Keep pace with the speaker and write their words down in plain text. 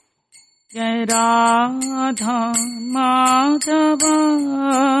Jai Radha Madhav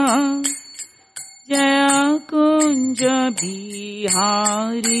Jai Kunj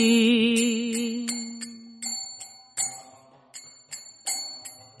Bihari.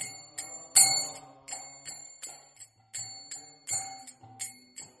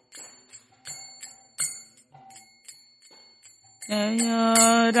 Jai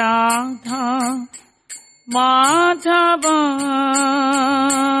Radha Madhav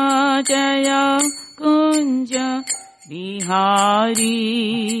Jai Kunj Bihari.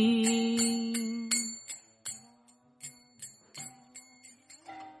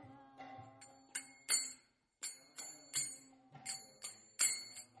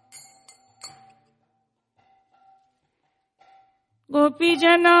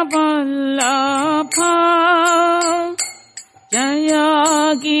 गोपीजन Vallabh Jai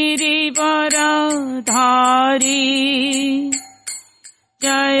Girivardhari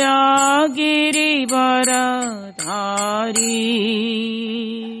Jai Girivardhari.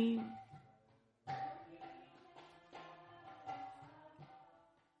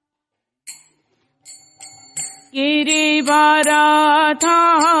 Girivardhari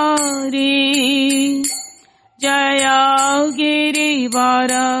Jai Girivardhari.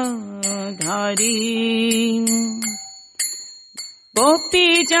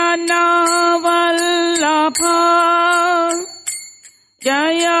 गोपीजन Vallabh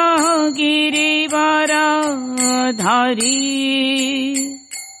Jai Girivardhari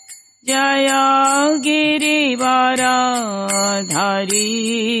Jai Girivardhari.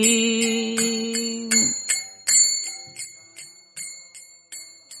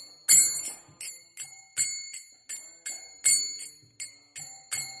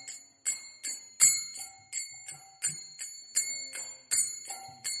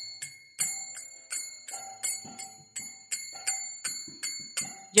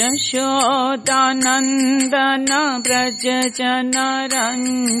 Yashodanandan Braj Jan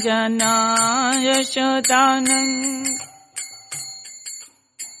Ranjan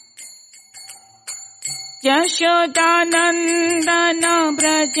Yashodanandan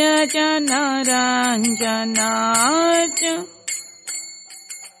Braj Jan Ranjan.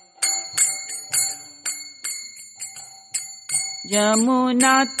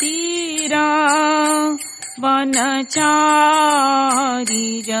 Yamuna Tirah वनचारी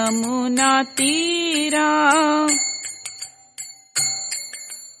Yamuna Tirah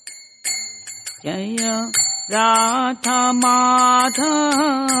Jai Radha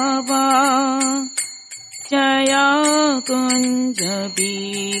Madhav Jai Kunj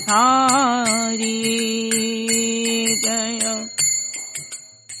Bihari. Jai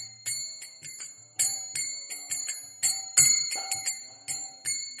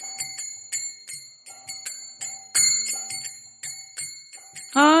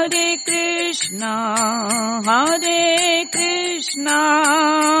Hare Krishna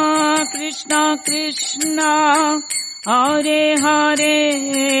Krishna Krishna Hare Hare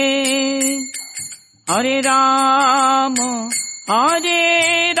Hare Ram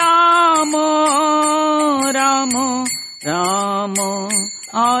Ram Ram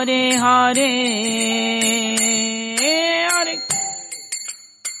Hare Hare Hare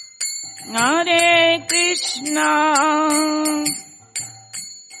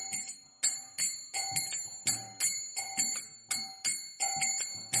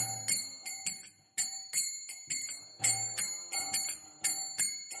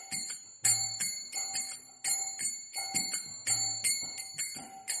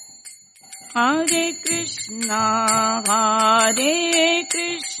Hare Krishna Hare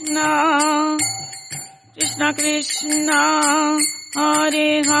Krishna Krishna Krishna Hare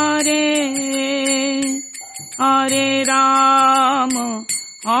Hare Hare Ram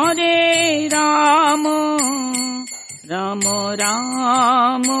Ram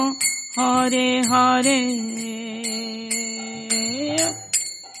Ram Hare Hare.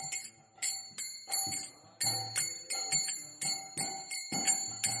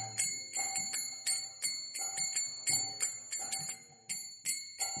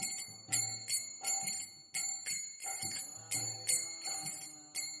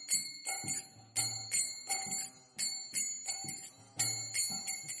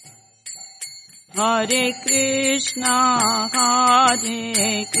 Hare Krishna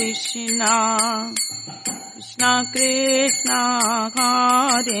Krishna Krishna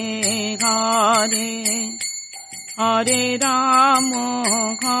Hare Hare Hare Ram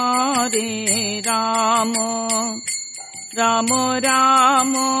Ram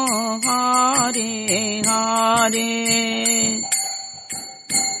Ram Hare Hare.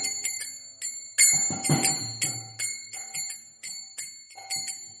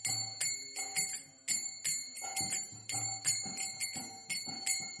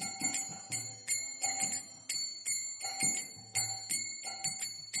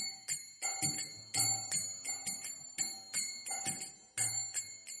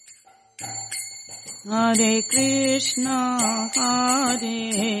 Hare Krishna,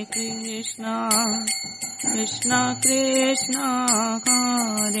 Krishna Krishna,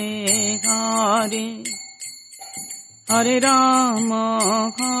 Hare Hare, Hare Rama,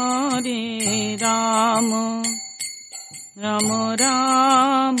 Rama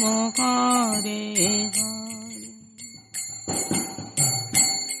Rama, Hare Hare.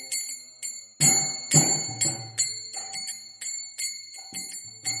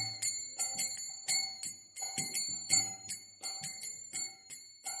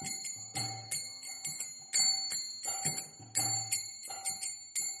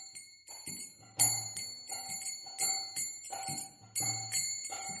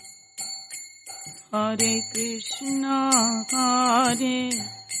 Hare Krishna,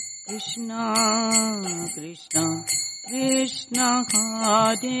 Krishna Krishna,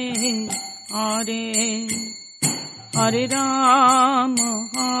 Hare Hare, Hare Rama,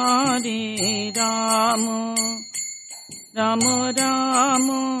 Rama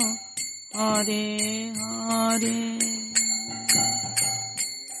Rama, Hare Hare.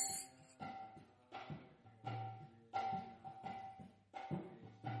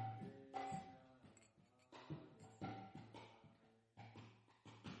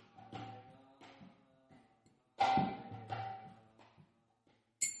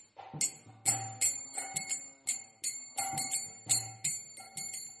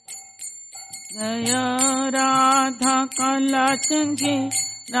 Jaya Radha Kalachanji,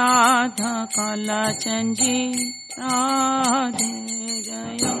 Radha Kalachanji, Radhe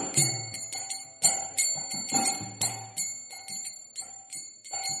Jaya.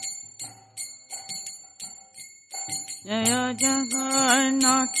 Jaya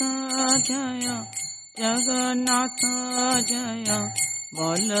Jagannatha Jaya, Jagannatha Jaya,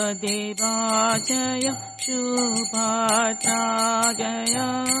 Baladeva Jaya, Subhadra Jaya.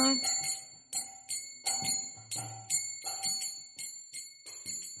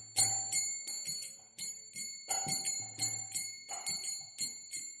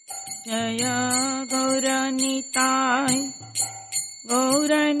 Jaya Gauranitai,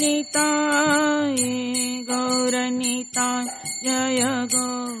 Gauranitai, Jaya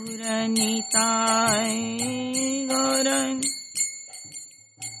Gauranitai,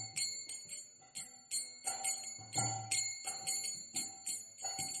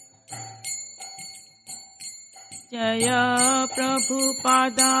 Jaya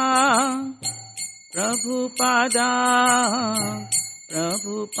Prabhupada,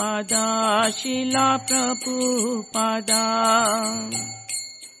 Srila Prabhupada.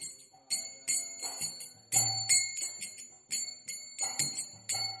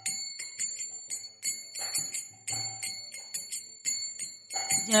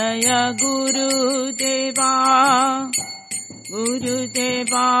 Jaya Gurudeva,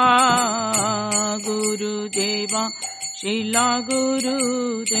 Srila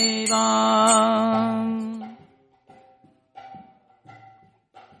Gurudeva.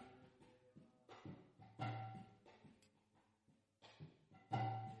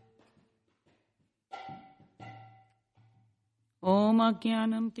 Om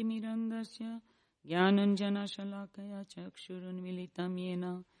Ajnanam Timirandasya Jnananjana Shalakaya Chakshurunmilitam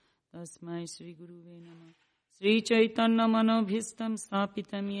Yena Tasmai Sri Guruve Namah. Sri Chaitanya Manobhistam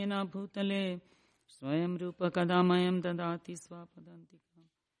Sthapitam Yena Bhutale Swayam Rupa Kadamayam Dadati Swapadantikam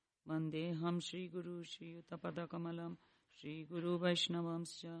Vandeham Shri Guru Shri Utapada Kamalam Shri Guru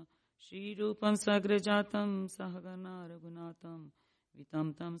Vaishnavamscha Shri Rupam Sagrajatam Sahagana Raghunatam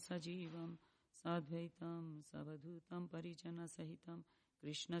Vitam Tam Sajivam Sadvaitam Savadhutam Parijana Sahitam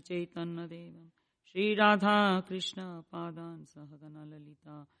Krishna Chaitanya Devam Shri Radha Krishna Padan Sahagana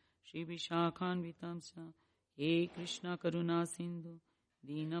Lalita Shri Vishakhan Vitamsa He Krishna Karuna Sindhu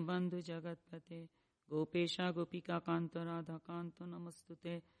Dinabandhu Jagatpate Gopesha Gopika Kanta Radha Kanto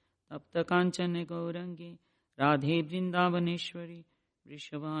Namastute Tapta Kanchane Gaurangi Radhe Vrindavaneshwari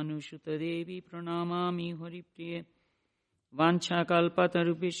Vrishabhanu Shuta Devi Pranamami Haripriye Vancha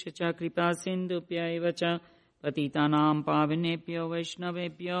kalpatarubhisya cha kripa sindhupya eva cha patitanam pavanebhyo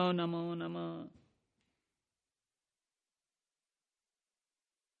vaishnavebhyo namo namah.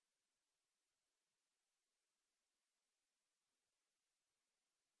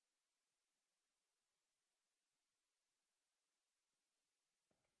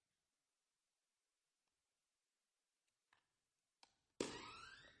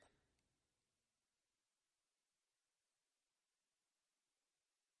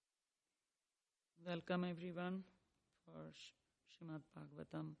 Welcome everyone for Srimad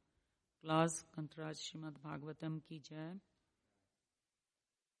Bhagavatam class. Kantaraj Srimad Bhagavatam ki jai.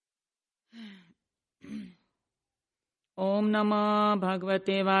 Om Namo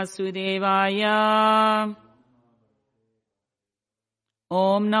Bhagavate Vasudevaya.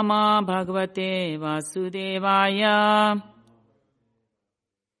 Om Namo Bhagavate Vasudevaya.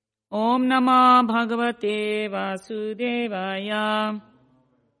 Om Namo Bhagavate Vasudevaya.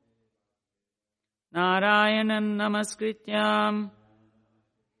 Narayanan Namaskrityam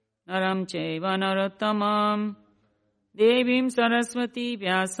Naram Chaiva Narottamam Devim Saraswati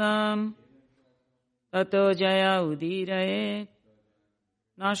Vyasam Tato Jaya Udiraye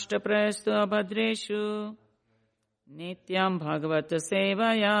Nashtaprastu Abhadreshu Nityam Bhagavata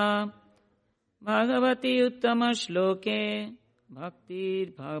Sevaya Bhagavati Uttama Shloke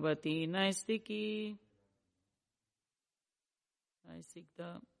Bhaktir Bhagavati Naistiki. I seek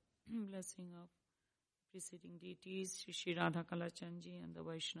the blessing of preceding deities, Shri Radha Kalachandji and the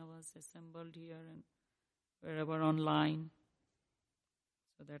Vaishnavas assembled here and wherever online,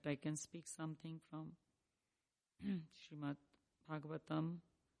 so that I can speak something from Srimad Bhagavatam,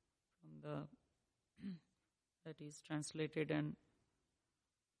 from the that is translated, and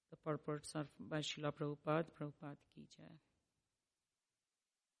the purports are by Srila Prabhupada. Prabhupada ki jai.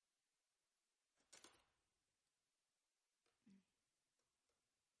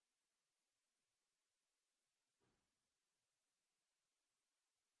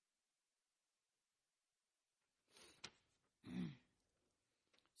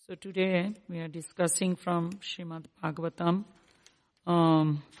 So today we are discussing from Srimad Bhagavatam,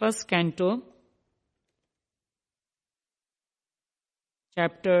 first canto,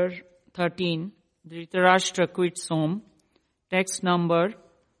 chapter 13, Dhritarashtra quits home, text number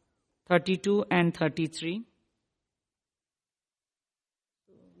 32 and 33.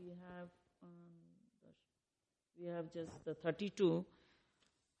 So we have just the 32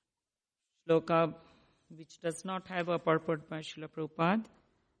 shloka, which does not have a purport by Srila Prabhupada.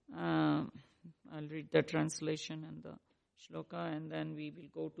 I'll read the translation and the shloka, and then we will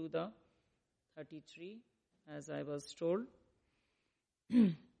go to the 33 as I was told.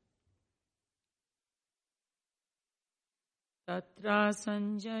 Tatra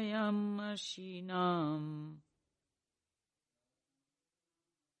sanjayam ashinam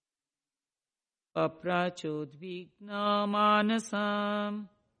paprachodvigna manasam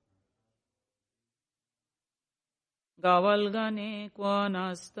Gavalgane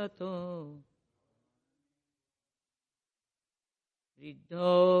kvanastato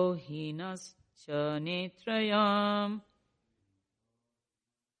riddho hinascha netrayam.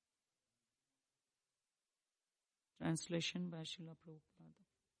 Translation by Srila Prabhupada.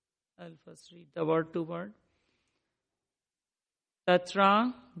 I'll first read the word to word.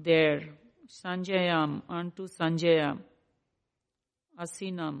 Tatra, there, Sanjayam, unto Sanjaya,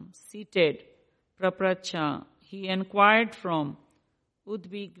 Asinam, seated, Prapracha, he inquired from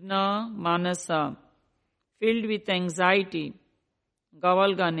Udvigna Manasa, filled with anxiety,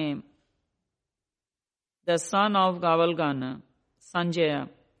 Gavalgane, the son of Gavalgana, Sanjaya,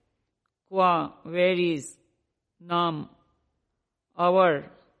 Kwa, where is, Nam, our,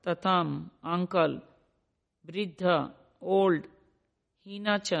 Tatham, uncle, Vriddha, old,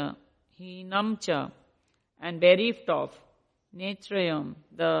 Hinacha, Hinamcha, and bereft of, Netrayam,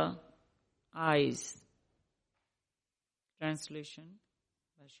 the eyes. Translation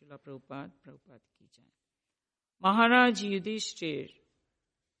by Srila Prabhupada, Prabhupada ki jai. Maharaj Yudhishthir,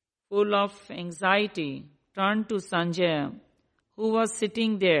 full of anxiety, turned to Sanjaya, who was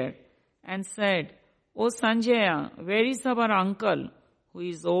sitting there, and said, O Sanjaya, where is our uncle, who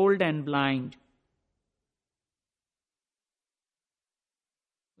is old and blind?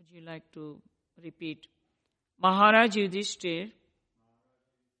 Would you like to repeat? Maharaj Yudhishthir,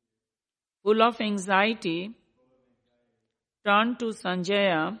 full of anxiety, turned to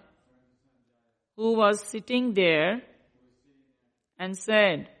Sanjaya, who was sitting there, and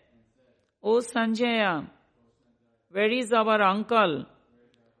said, O Sanjaya, where is our uncle,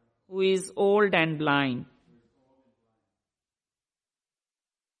 who is old and blind?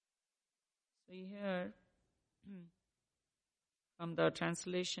 So here, from the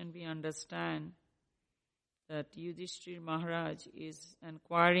translation, we understand that Yudhishthira Maharaj is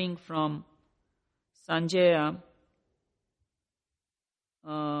inquiring from Sanjaya,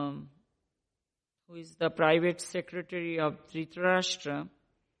 who is the private secretary of Dhritarashtra.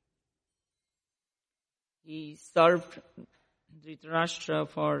 He served Dhritarashtra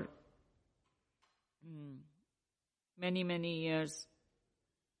for many, many years,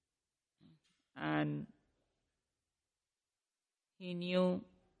 and he knew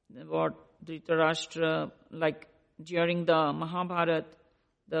what Dhritarashtra, like during the Mahabharata,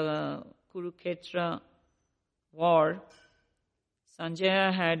 the Kurukshetra war,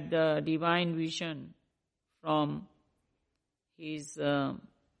 Sanjaya had the divine vision from his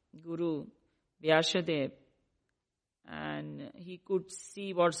guru Vyasadev, and he could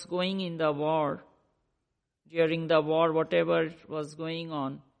see what's going in the war. During the war, whatever was going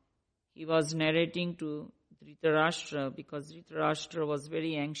on, he was narrating to Dhritarashtra, because Dhritarashtra was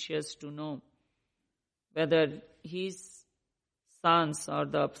very anxious to know whether his sons or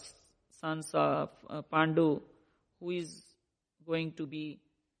the sons of Pandu, who is going to be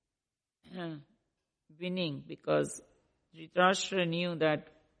winning, because Dhritarashtra knew that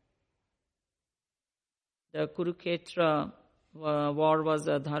the Kurukshetra war was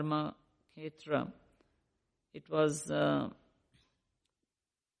a dharma khetra. It was the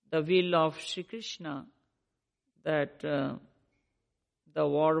will of Sri Krishna that the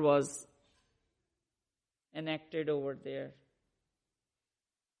war was enacted over there.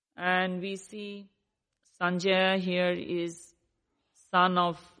 And we see Sanjaya here is son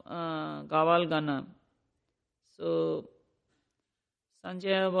of Gavalgana. So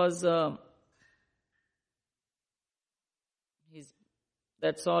Sanjaya was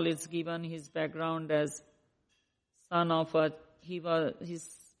that's all it's given, his background as son of his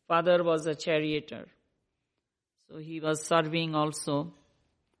father was a charioteer. So he was serving also.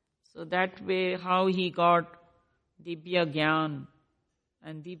 So that way how he got Divya Gyan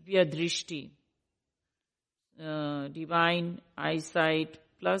and Divya Drishti, divine eyesight,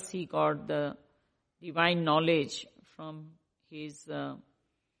 plus he got the divine knowledge from his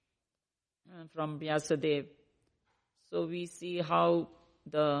from Vyasadev. So we see how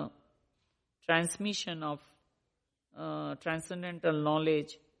the transmission of transcendental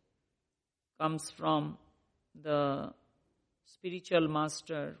knowledge comes from the spiritual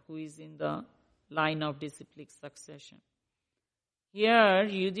master who is in the line of disciplic succession. Here,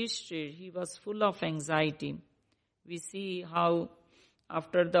 Yudhishthira, he was full of anxiety. We see how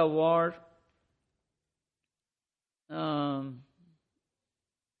after the war, now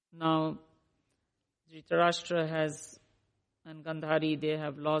Dhritarashtra and Gandhari, they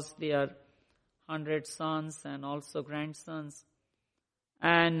have lost their 100 sons and also grandsons.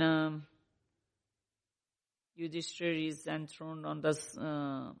 And Yudhishthira is enthroned on this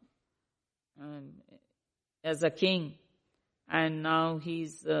as a king. And now he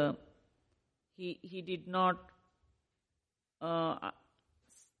did not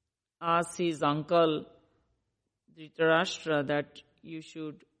ask his uncle Dhritarashtra that you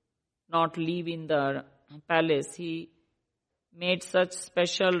should not live in the palace. He made such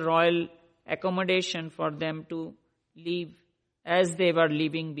special royal accommodation for them to live as they were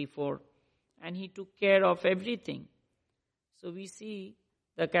living before. And he took care of everything. So we see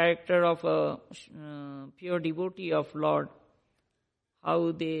the character of a pure devotee of Lord,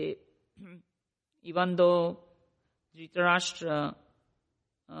 how they, even though Dhritarashtra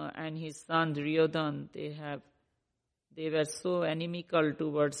and his son Duryodhana, they were so inimical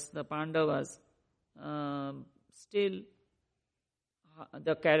towards the Pandavas, still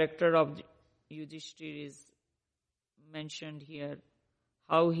the character of Yudhishthira is mentioned here,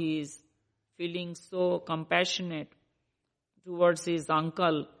 how he is feeling so compassionate towards his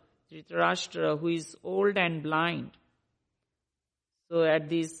uncle Dhritarashtra, who is old and blind. So at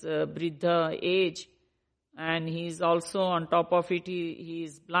this Vriddha age, and he is also on top of it, he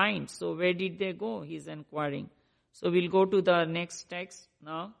is blind. So where did they go? He is inquiring. So we'll go to the next text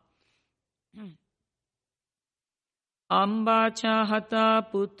now. Amba chahata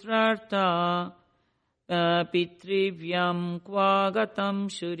putrartha pitrivyam kvagatam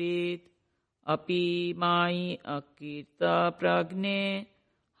shurit api mai akirta pragne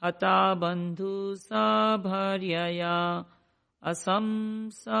hata bandhu sa bharyaya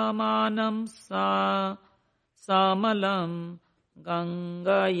asam samanam sa samalam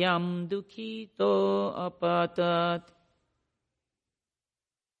gangayam dukhito apatat.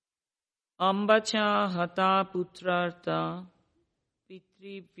 Ambacha hata putrartha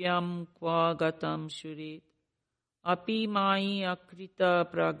pitrivyam kvagatam shurit api mai akrita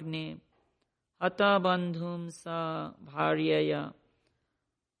pragne hata bandhum sa bharyaya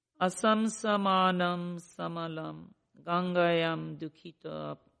asam samanam samalam gangayam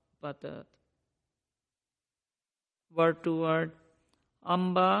dukhita apatat. Word to word.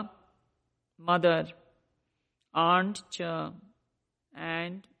 Amba, mother, aunt cha,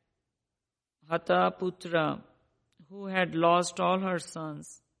 and Hata Putra, who had lost all her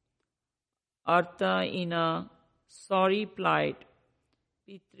sons. Artha, in a sorry plight.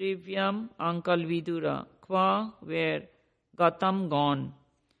 Pitrivyam, Uncle Vidura. Kva, where? Gatam, gone.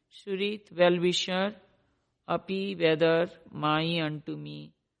 Shurit, well-wisher. Api, whether? Mai, unto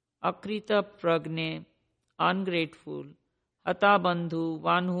me. Akrita pragne, ungrateful. Hata Bandhu,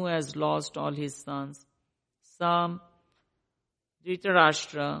 one who has lost all his sons. Sam,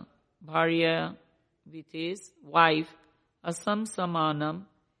 Dhritarashtra, Bharya with his wife, Asamsamanam,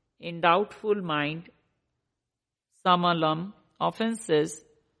 in doubtful mind, Samalam, offenses,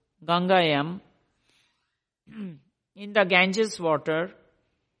 Gangayam, in the Ganges water,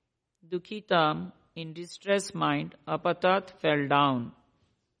 Dukhitam, in distressed mind, Apatat, fell down.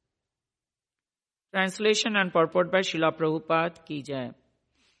 Translation and purport by Srila Prabhupada Ki Jai.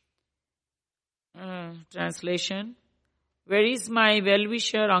 Translation. Where is my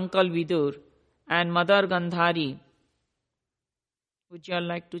well-wisher Uncle Vidur and Mother Gandhari? Would you all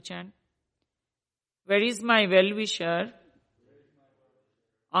like to chant? Where is my well-wisher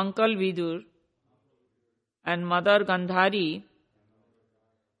Uncle Vidur and Mother Gandhari,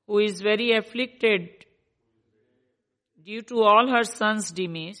 who is very afflicted due to all her sons'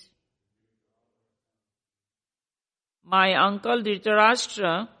 demise? My uncle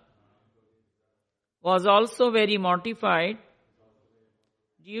Dhritarashtra was also very mortified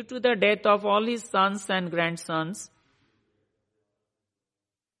due to the death of all his sons and grandsons.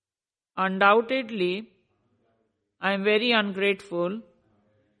 Undoubtedly, I am very ungrateful.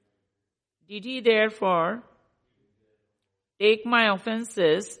 Did he therefore take my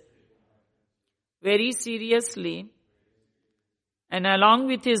offenses very seriously and along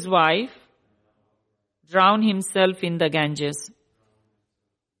with his wife drown himself in the Ganges?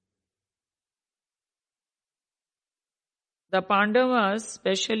 The Pandavas,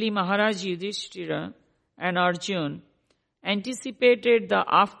 especially Maharaj Yudhishthira and Arjun, anticipated the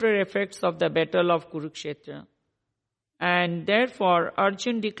after effects of the battle of Kurukshetra, and therefore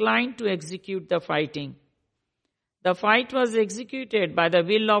Arjun declined to execute the fighting. The fight was executed by the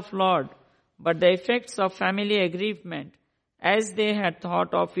will of Lord, but the effects of family aggrievement, as they had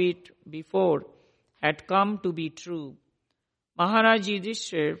thought of it before, had come to be true. Maharaj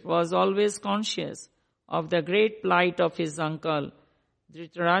Yudhishthira was always conscious of the great plight of his uncle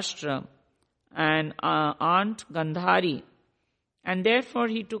Dhritarashtra and aunt Gandhari, and therefore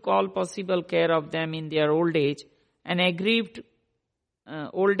he took all possible care of them in their old age and aggrieved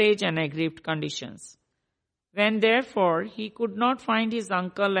conditions. When therefore he could not find his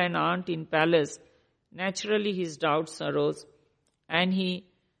uncle and aunt in palace, naturally his doubts arose, and he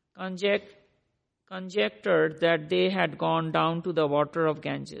conjectured that they had gone down to the water of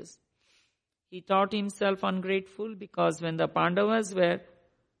Ganges. He thought himself ungrateful because when the Pandavas were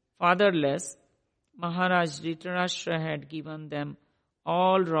fatherless, Maharaj Dhritarashtra had given them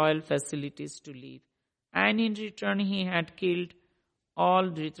all royal facilities to live, and in return he had killed all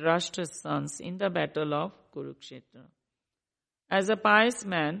Dhritarashtra's sons in the battle of Kurukshetra. As a pious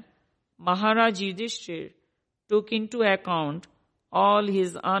man, Maharaj Yudhishthira took into account all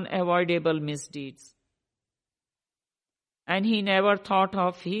his unavoidable misdeeds, and he never thought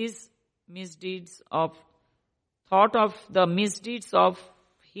of the misdeeds of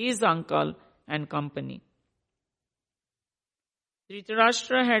his uncle and company.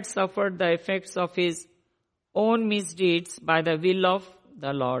 Dhritarashtra had suffered the effects of his own misdeeds by the will of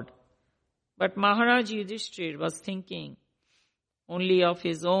the Lord. But Maharaj Yudhishthira was thinking only of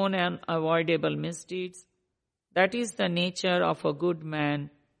his own unavoidable misdeeds. That is the nature of a good man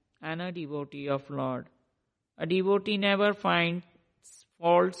and a devotee of Lord. A devotee never finds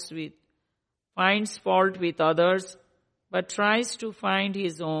fault with others, but tries to find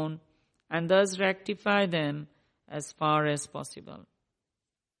his own and thus rectify them as far as possible.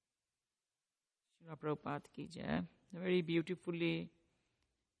 Srila Prabhupada Ki Jai. Very beautifully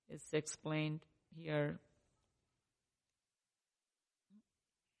is explained here.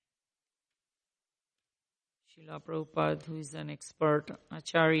 Srila Prabhupada, who is an expert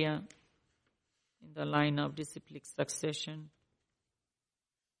acharya in the line of disciplic succession.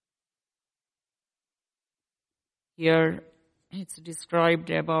 Here it's described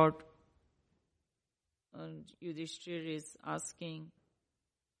about Yudhishthira is asking,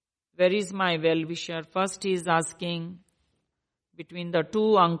 where is my well-wisher? First he is asking between the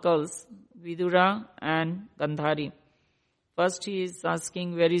two uncles, Vidura and Gandhari. First he is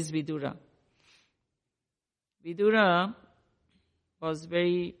asking, where is Vidura? Vidura was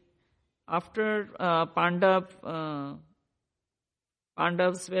after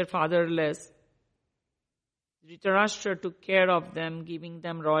Pandavas were fatherless, Dhritarashtra took care of them, giving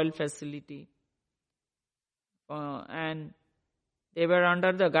them royal facility. And they were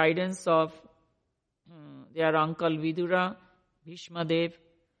under the guidance of their uncle Vidura, Bhishmadev.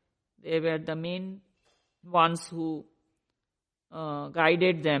 They were the main ones who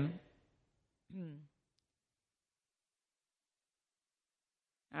guided them.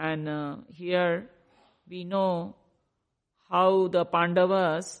 And here we know how the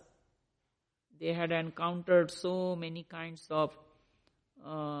Pandavas, they had encountered so many kinds of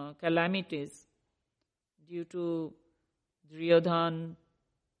calamities due to Duryodhan,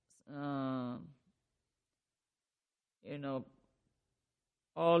 uh,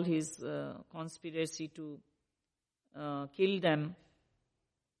 all his conspiracy to kill them,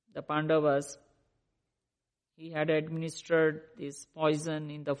 the Pandavas. He had administered this poison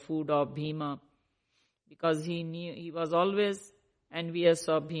in the food of Bhima because he knew he was always envious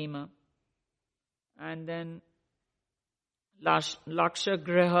of Bhima. And then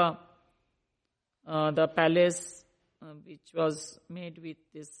Lakshagraha, the palace which was made with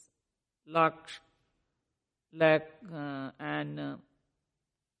this and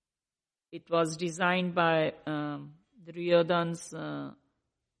it was designed by Duryodhan's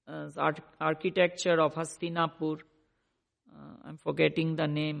architecture of Hastinapur. I'm forgetting the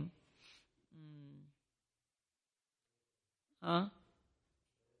name.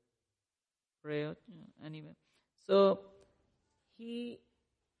 Anyway, so he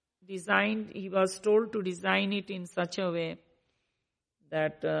was told to design it in such a way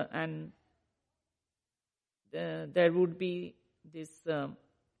that there would be this,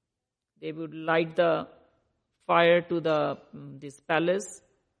 they would light the fire to this palace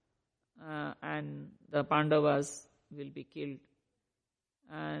and the Pandavas will be killed.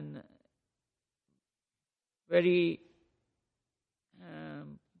 And very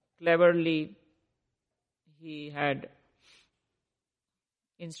cleverly he had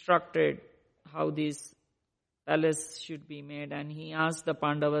instructed how this palace should be made, and he asked the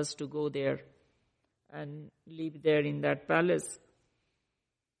Pandavas to go there and live there in that palace.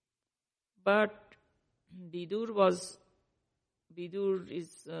 But Vidur was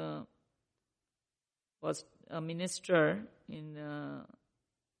a minister in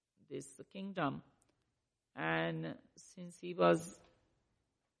this kingdom, and since he was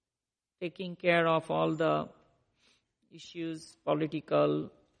taking care of all the issues, political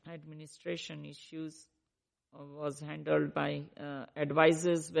administration issues, was handled by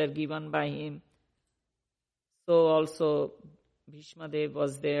advisors were given by him. So also Bhishma Dev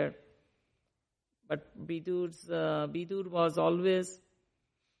was there. But Vidur was always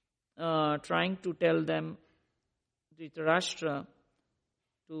trying to tell them, Dhritarashtra,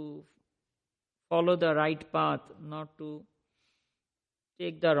 to follow the right path, not to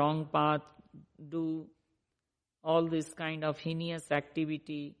take the wrong path, do all this kind of heinous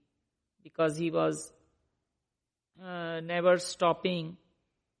activity, because he was never stopping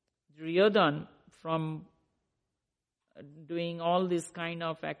Duryodhan from doing all this kind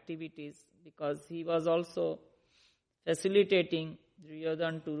of activities, because he was also facilitating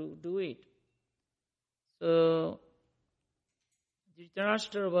Duryodhan to do it. So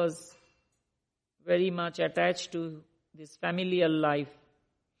Dhritarashtra was very much attached to this familial life,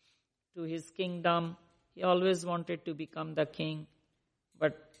 to his kingdom. He always wanted to become the king,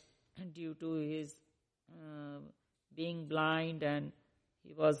 but due to his being blind and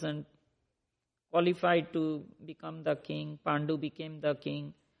he wasn't qualified to become the king, Pandu became the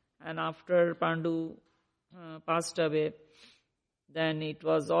king. And after Pandu passed away, then it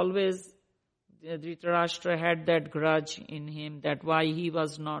was always Dhritarashtra had that grudge in him that why he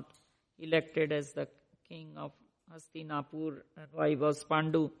was not elected as the king of Hastinapur, why was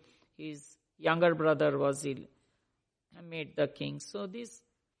Pandu, his younger brother, was made the king. So this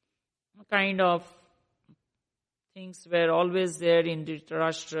kind of things were always there in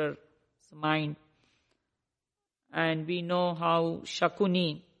Dhritarashtra's mind. And we know how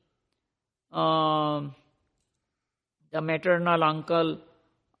Shakuni, the maternal uncle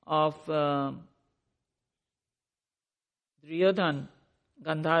of Duryodhan,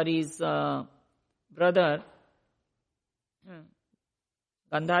 Gandhari's brother,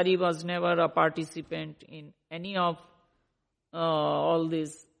 Gandhari was never a participant in any of all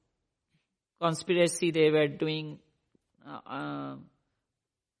this conspiracy they were doing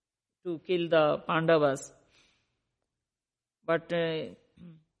to kill the Pandavas. But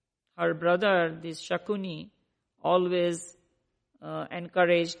her brother, this Shakuni, always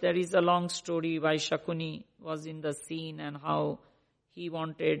encouraged. There is a long story why Shakuni was in the scene and how he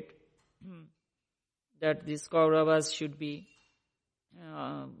wanted that these Kauravas should be,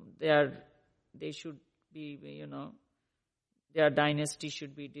 they should be, their dynasty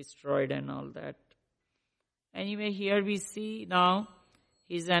should be destroyed and all that. Anyway, here we see now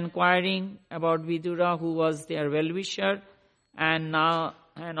he's inquiring about Vidura, who was their well-wisher, and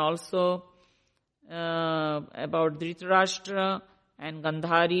also about Dhritarashtra and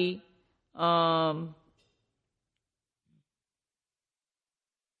Gandhari.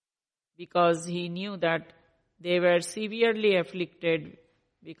 Because he knew that they were severely afflicted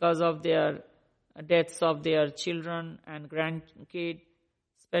because of their deaths of their children and grandkids,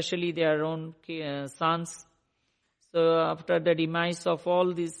 especially their own sons. So after the demise of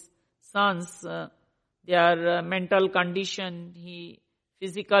all these sons, their mental condition,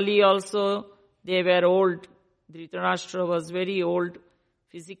 physically also they were old. Dhritarashtra was very old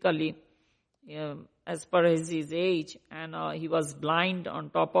physically, as per his age, and he was blind on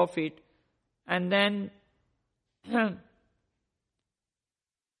top of it. And then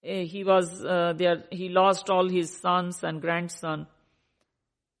he was there. He lost all his sons and grandson,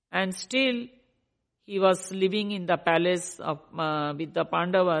 and still he was living in the palace of with the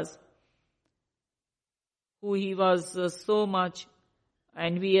Pandavas, who he was so much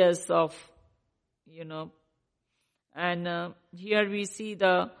envious of, And here we see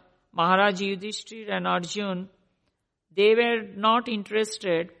the Maharaj Yudhishthir and Arjun. They were not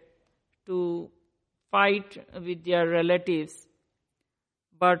interested to fight with their relatives,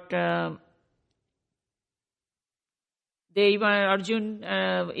 but Arjun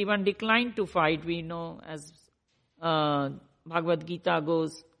even declined to fight. We know, as Bhagavad Gita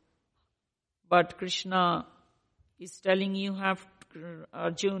goes. But Krishna is telling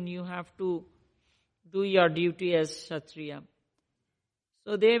Arjun, you have to do your duty as Kshatriya.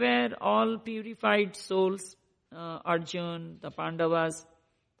 So they were all purified souls, Arjun, the Pandavas.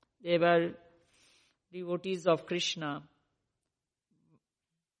 They were devotees of Krishna.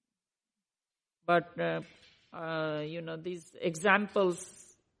 But, these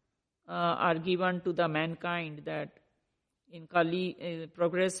examples are given to the mankind that in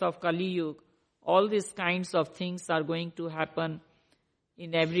progress of Kali Yuga, all these kinds of things are going to happen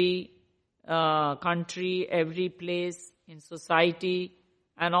in every country, every place, in society,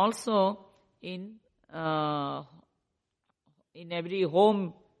 and also in every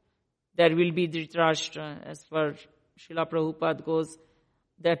home there will be Dhritarashtra. As far Srila Prabhupada goes,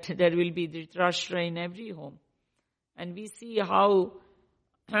 that there will be Dhritarashtra in every home. And we see how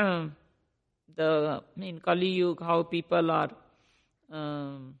in Kali Yuga, how people are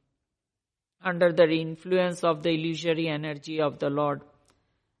under the influence of the illusory energy of the Lord.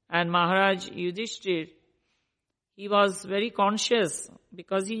 And Maharaj Yudhishthir, he was very conscious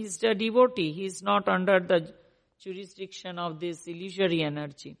because he is a devotee. He is not under the jurisdiction of this illusory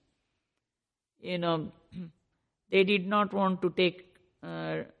energy. They did not want to take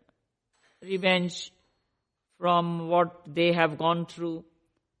revenge from what they have gone through.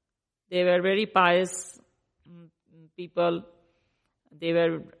 They were very pious people. They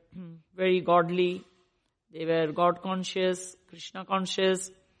were very godly. They were God conscious, Krishna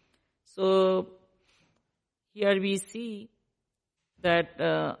conscious. So here we see that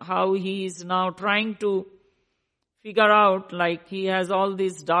how he is now trying to figure out, like he has all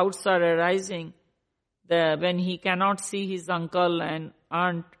these doubts are arising when he cannot see his uncle and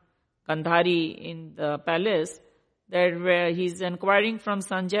aunt Gandhari in the palace, that where he's inquiring from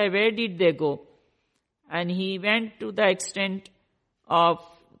Sanjay, where did they go? And he went to the extent of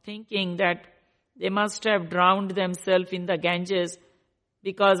thinking that they must have drowned themselves in the Ganges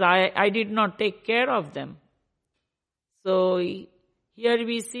because I did not take care of them. So here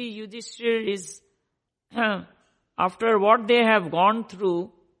we see Yudhishthir is, after what they have gone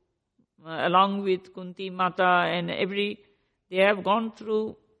through, along with Kunti Mata and they have gone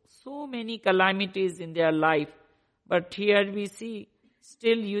through so many calamities in their life. But here we see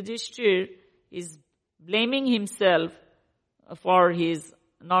still Yudhishthir is blaming himself for his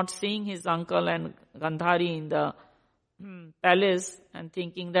not seeing his uncle and Gandhari in the palace and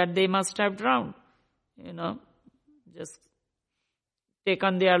thinking that they must have drowned, just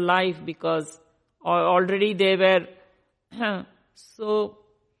taken their life because already they were so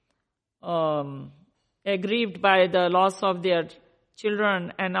aggrieved by the loss of their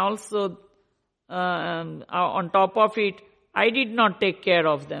children, and also on top of it, I did not take care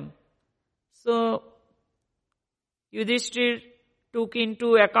of them. So Yudhishthir took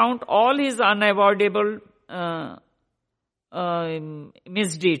into account all his unavoidable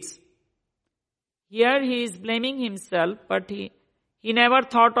misdeeds. Here he is blaming himself, but he never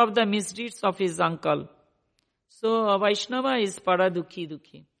thought of the misdeeds of his uncle. So a Vaishnava is paradukhi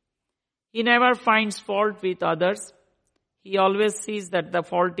dukhi. He never finds fault with others. He always sees that the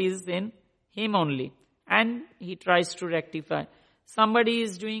fault is in him only, and he tries to rectify. Somebody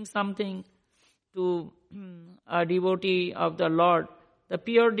is doing something to a devotee of the Lord. The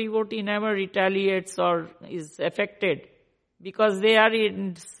pure devotee never retaliates or is affected because they are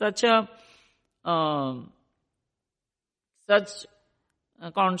in such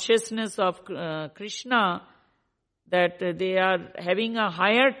consciousness of Krishna that they are having a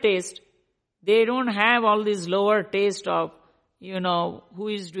higher taste. They don't have all this lower taste of, who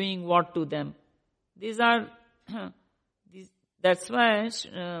is doing what to them. These are That's why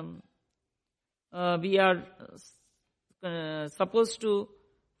we are supposed to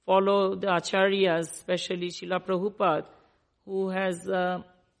follow the acharyas, especially Srila Prabhupada, who has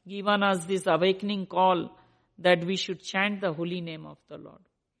given us this awakening call that we should chant the holy name of the Lord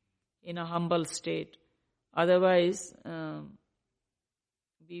in a humble state. Otherwise,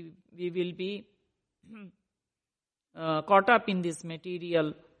 we will be caught up in this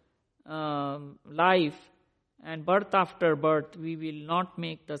material life, and birth after birth, we will not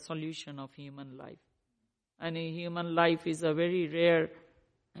make the solution of human life. And a human life is a very rare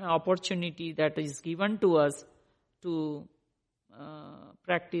opportunity that is given to us to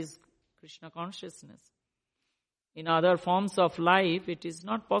practice Krishna consciousness. In other forms of life, it is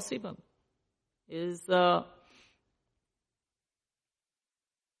not possible. It's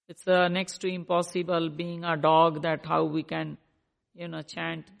next to impossible, being a dog, that how we can,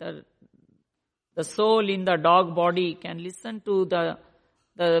 chant. The soul in the dog body can listen to the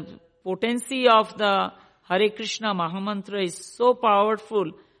potency of the Hare Krishna Mahamantra is so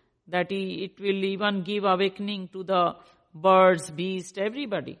powerful that it will even give awakening to the birds, beasts,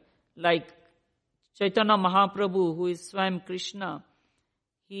 everybody. Like Chaitanya Mahaprabhu, who is Swayam Krishna,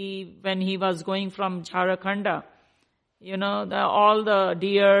 when he was going from Jharakhanda, all the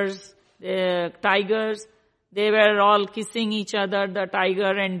deers, the tigers, they were all kissing each other, the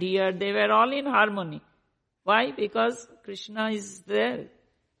tiger and deer, they were all in harmony. Why? Because Krishna is there.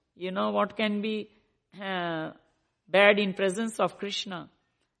 What can be bad in presence of Krishna?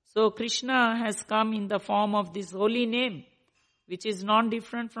 So Krishna has come in the form of this holy name, which is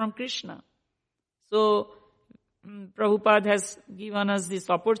non-different from Krishna. So Prabhupada has given us this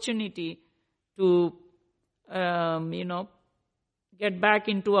opportunity to, get back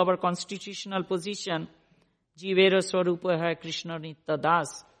into our constitutional position. Jivera Swarupa hai Krishna Nitya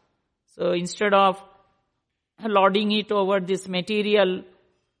Das. So instead of lording it over this material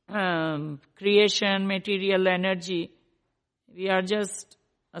creation, material energy, we are just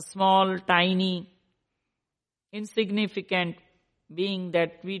a small, tiny, insignificant being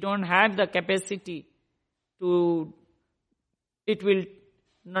that we don't have the capacity to,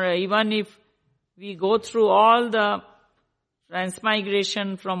 even if we go through all the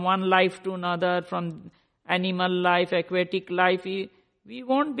transmigration from one life to another, from animal life, aquatic life, we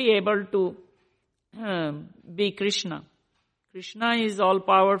won't be able to be Krishna. Krishna is all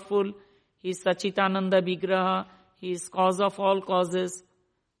powerful. He is Sachitananda Vigraha. He is cause of all causes.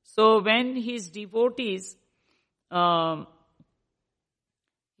 So when his devotees,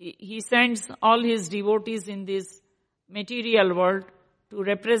 he sends all his devotees in this material world to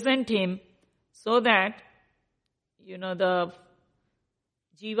represent him, so that, the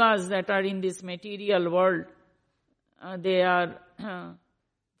jivas that are in this material world, they are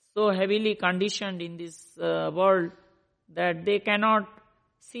so heavily conditioned in this world that they cannot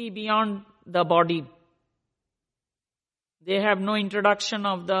see beyond the body. They have no introduction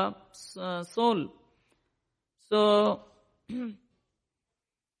of the soul. So,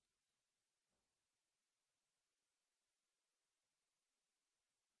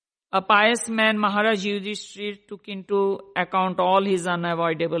 a pious man, Maharaj Yudhishthira, took into account all his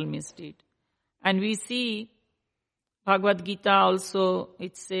unavoidable misdeed. And we see Bhagavad Gita also,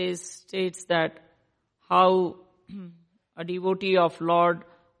 it states that how a devotee of Lord,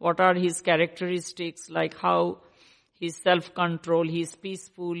 what are his characteristics, like how he is self-control, he is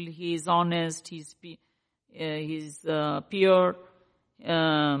peaceful, he is honest, he is pure,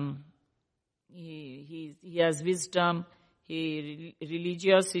 he has wisdom,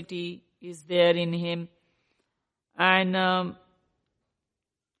 religiosity is there in him. And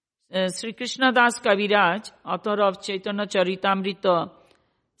Sri Krishna Das Kaviraj, author of Chaitanya Charitamrita,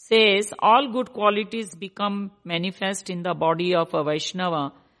 says all good qualities become manifest in the body of a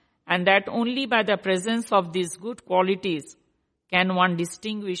Vaishnava, and that only by the presence of these good qualities can one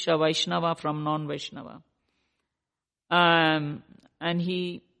distinguish a Vaishnava from non-Vaishnava. And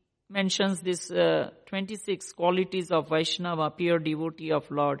he mentions this 26 qualities of Vaishnava, pure devotee of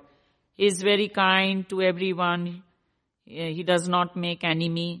Lord. He is very kind to everyone. He does not make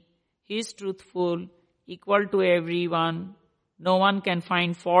enemy. He is truthful, equal to everyone. No one can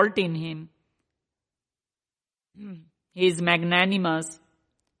find fault in him. He is magnanimous.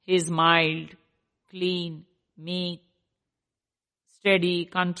 He is mild, clean, meek, steady,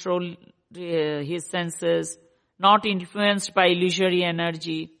 control his senses, not influenced by illusory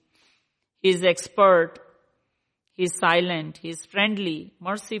energy. He is expert. He is silent. He is friendly,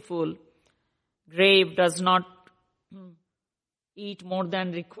 merciful, grave, does not eat more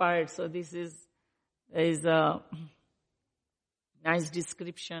than required. So this is a nice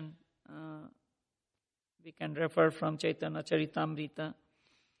description We can refer from Chaitanya Charitamrita.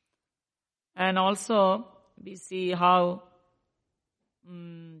 And also, we see how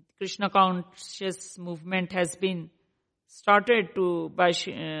Krishna conscious movement has been started by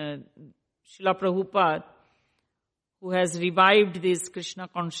Srila Prabhupada, who has revived this Krishna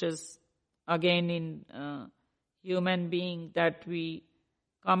conscious again in human being, that we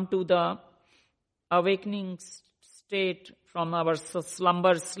come to the awakening state from our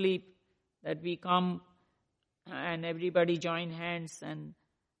slumber sleep, that we come and everybody join hands and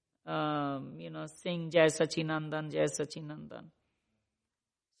sing Jai Sachinandan, Jai Sachinandan.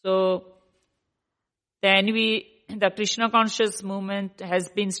 So then the Krishna conscious movement has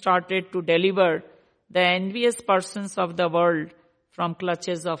been started to deliver the envious persons of the world from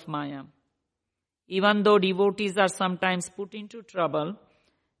clutches of Maya. Even though devotees are sometimes put into trouble,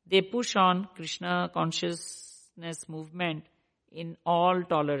 they push on Krishna consciousness movement in all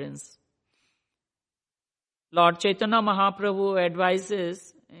tolerance. Lord Chaitanya Mahaprabhu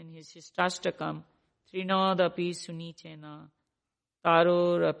advises in his Shishtastakam, Trinadapi Sunichena,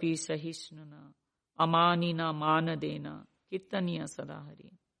 Tarorapi Sahishnuna, Amanina Manadena, Kirtaniya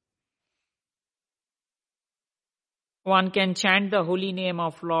Sadahari. One can chant the holy name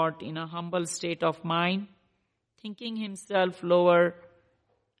of Lord in a humble state of mind, thinking himself lower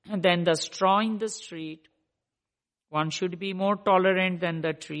than the straw in the street. One should be more tolerant than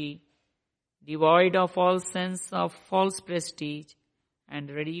the tree, devoid of all sense of false prestige,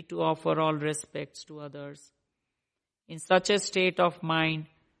 and ready to offer all respects to others. In such a state of mind,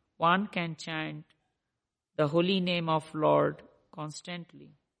 one can chant the holy name of Lord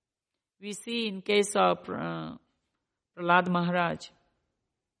constantly. We see in case of Prahlad Maharaj,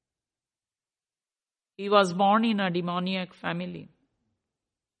 he was born in a demoniac family.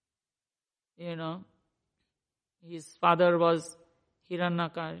 His father was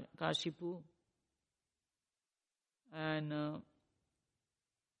Hiranyakashipu, and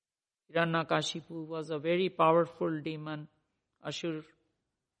Hiranyakashipu was a very powerful demon, Ashuric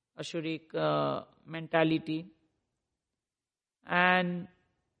mentality, and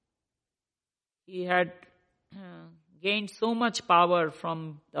he had gained so much power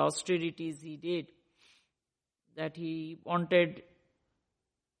from the austerities he did that he wanted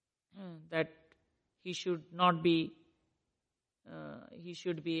that he should not be, he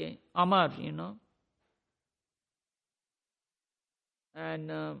should be Amar,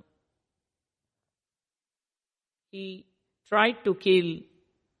 and he tried to kill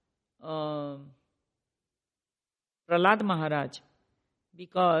Prahlad Maharaj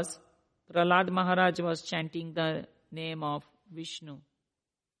because Prahlad Maharaj was chanting the name of Vishnu.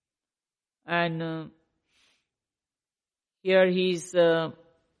 And here he is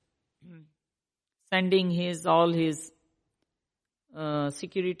sending all his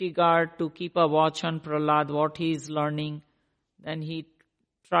security guard to keep a watch on Prahlad, what he is learning. Then he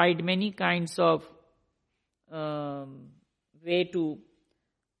tried many kinds of way to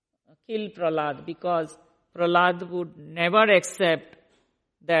kill Prahlad, because Prahlad would never accept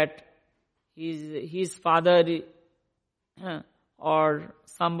that his father or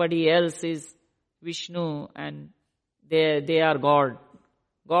somebody else is Vishnu and they are God.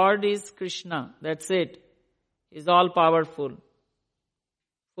 God is Krishna, that's it. He's all powerful,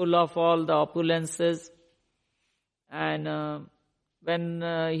 full of all the opulences. And when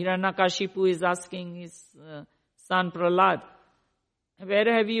Hiranyakashipu is asking his son Prahlad,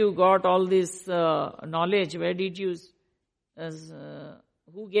 where have you got all this knowledge? Where did you,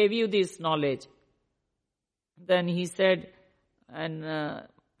 who gave you this knowledge? Then he said, and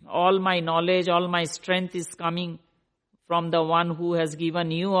all my knowledge, all my strength is coming from the one who has given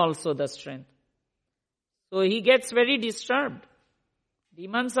you also the strength. So he gets very disturbed.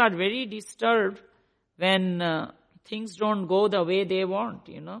 Demons are very disturbed when things don't go the way they want,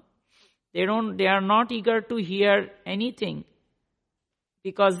 They are not eager to hear anything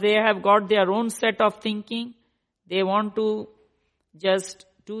because they have got their own set of thinking. They want to just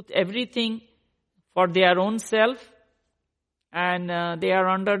do everything for their own self, and they are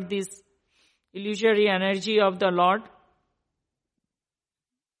under this illusory energy of the Lord,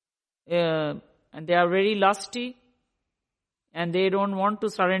 and they are very lusty, and they don't want to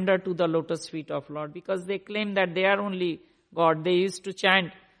surrender to the lotus feet of Lord because they claim that they are only God. They used to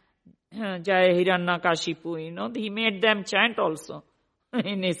chant Jai Hiranyakashipu, he made them chant also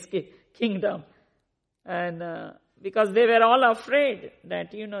in his kingdom, and because they were all afraid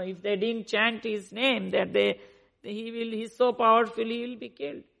that, if they didn't chant his name, that he's so powerful, he will be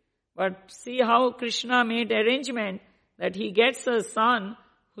killed. But see how Krishna made arrangement that he gets a son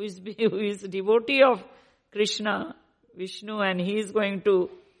who is devotee of Krishna, Vishnu, and he is going to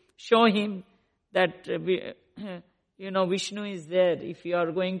show him that, Vishnu is there. If you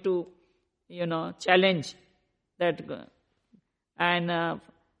are going to, challenge that, and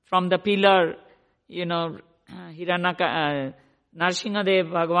from the pillar,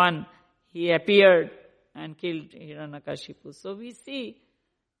 Narasimhadev Bhagavan, he appeared and killed Hiranyakashipu. So we see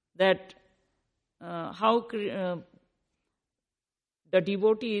that how the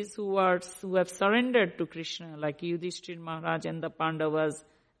devotees who have surrendered to Krishna, like Yudhishthira Maharaj and the Pandavas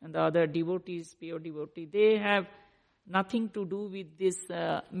and the other devotees, pure devotees, they have nothing to do with this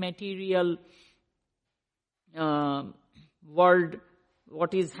material world,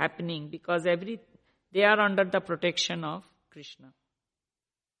 what is happening, because they are under the protection of Krishna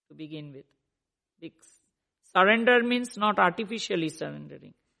to begin with. Surrender means not artificially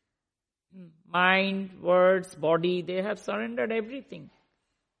surrendering. Mind, words, body, they have surrendered everything.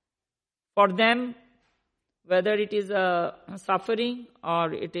 For them, whether it is a suffering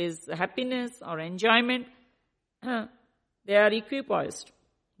or it is happiness or enjoyment, they are equipoised.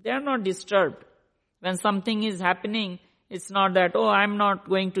 They are not disturbed. When something is happening, it's not that, I'm not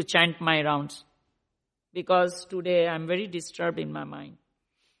going to chant my rounds because today I'm very disturbed in my mind.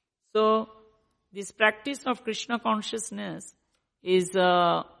 So, this practice of Krishna consciousness is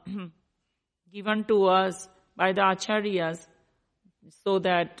given to us by the acharyas so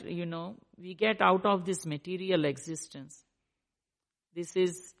that, we get out of this material existence. This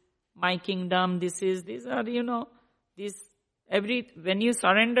is my kingdom, when you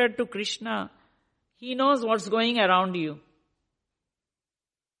surrender to Krishna, He knows what's going around you.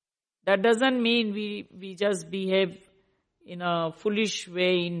 That doesn't mean we just behave in a foolish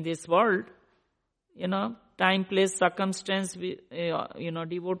way in this world. Time, place, circumstance,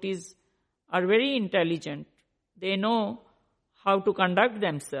 devotees are very intelligent. They know how to conduct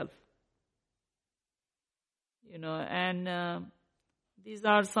themselves. And these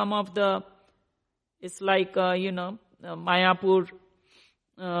are some of it's like, Mayapur,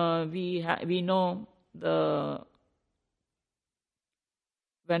 we know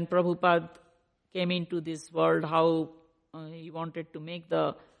when Prabhupada came into this world, how he wanted to make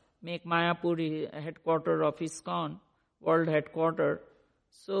Mayapur headquarter of ISKCON, world headquarter.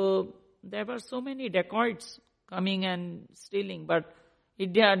 So there were so many dacoits coming and stealing, but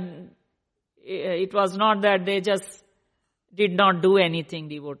it was not that they just did not do anything,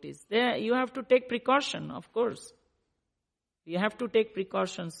 devotees. You have to take precaution, of course. You have to take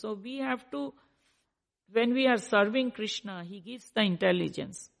precautions. So we have to, when we are serving Krishna, He gives the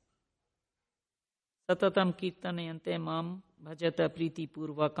intelligence. Satatam kirtanayante mam bhajata priti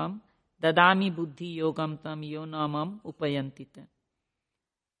purvakam dadami buddhi yogam tam yonamam upayantite.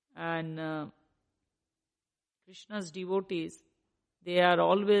 And Krishna's devotees, they are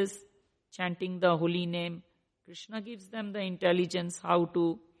always chanting the holy name. Krishna gives them the intelligence how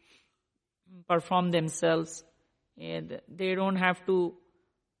to perform themselves. And they don't have to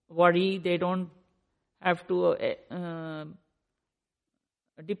worry, they don't have to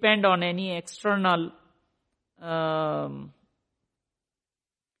depend on any external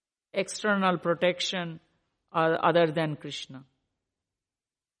protection other than Krishna.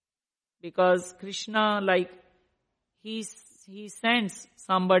 Because Krishna, He sends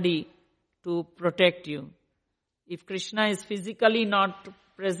somebody to protect you. If Krishna is physically not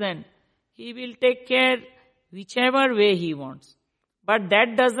present, He will take care whichever way He wants. But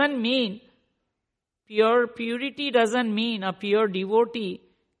that doesn't mean, purity doesn't mean a pure devotee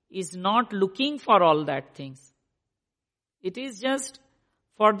is not looking for all that things. It is just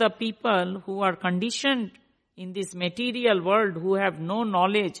for the people who are conditioned in this material world, who have no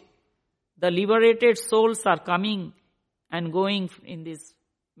knowledge. The liberated souls are coming and going in this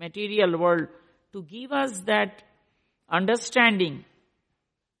material world to give us that understanding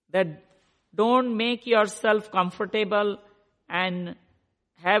that don't make yourself comfortable and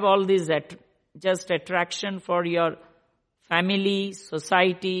have all this just attraction for your family,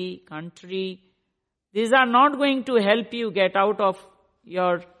 society, country. These are not going to help you get out of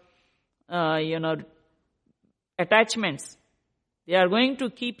your, attachments. They are going to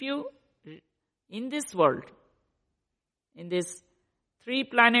keep you in this world. In this 3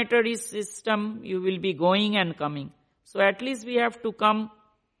 planetary system, you will be going and coming. So at least we have to come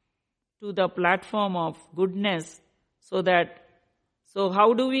to the platform of goodness so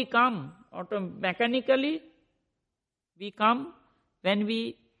how do we come? Mechanically, we come when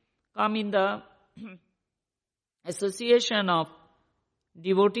we come in the association of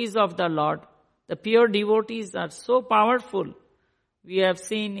devotees of the Lord. The pure devotees are so powerful. We have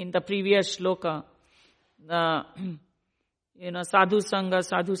seen in the previous shloka, sadhu sangha,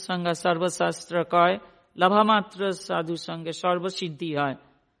 sarva shastra kaya, labhamatra sadhu sangha, sarva siddhi hai.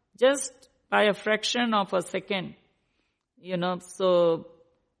 Just by a fraction of a second, so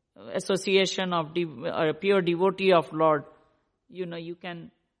association of a pure devotee of Lord, you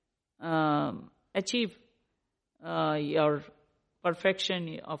can achieve your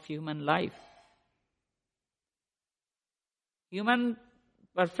perfection of human life. Human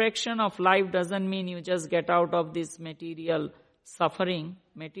perfection of life doesn't mean you just get out of this material suffering.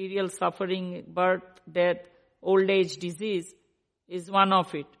 Material suffering, birth, death, old age, disease is one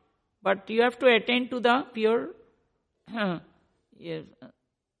of it. But you have to attain to the pure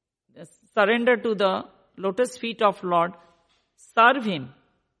surrender to the lotus feet of Lord. Serve Him.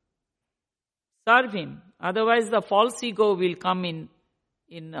 Serve Him. Otherwise the false ego will come in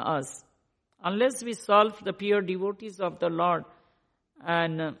us. Unless we serve the pure devotees of the Lord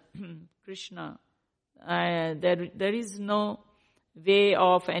and Krishna, there is no way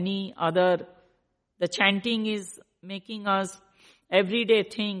of any other. The chanting is making us every day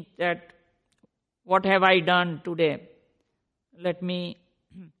think that, what have I done today? Let me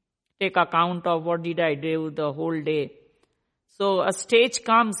take account of what did I do the whole day. So a stage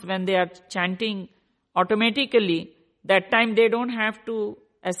comes when they are chanting automatically. That time they don't have to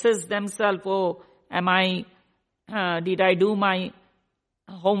assess themselves, did I do my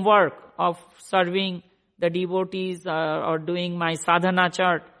homework of serving the devotees or doing my sadhana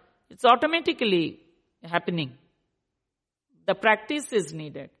chart? It's automatically happening. The practice is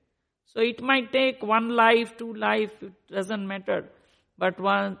needed. So it might take 1 life, 2 life, it doesn't matter. But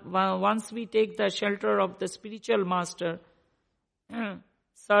once we take the shelter of the spiritual master,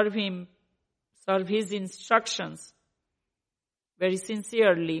 serve him, serve his instructions very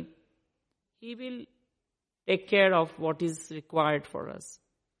sincerely, he will take care of what is required for us.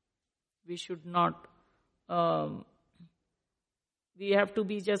 We should not, we have to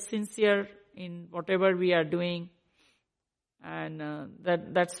be just sincere in whatever we are doing, and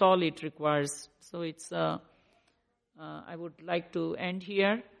that's all it requires. So it's, I would like to end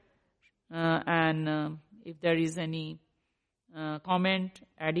here, and if there is any comment,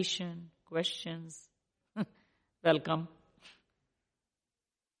 addition, questions, welcome.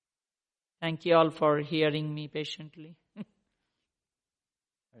 Thank you all for hearing me patiently.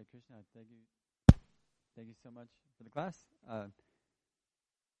 Hare Krishna, thank you. Thank you so much for the class. I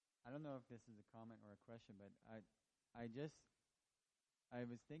don't know if this is a comment or a question, but I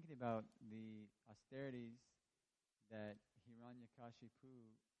was thinking about the austerities that Hiranyakashipu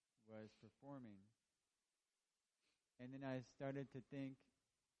was performing, and then I started to think,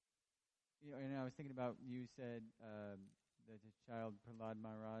 and I was thinking about, you said that the child Prahlad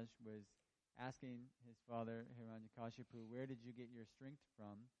Maharaj was asking his father Hiranyakashipu, where did you get your strength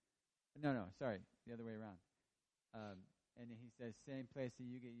from? No, sorry, the other way around. And he says, same place that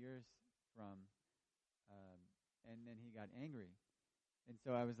you get yours from. And then he got angry. And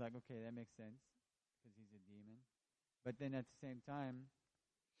so I was like, okay, that makes sense, because he's a demon. But then at the same time,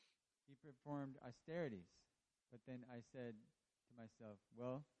 he performed austerities. But then I said to myself,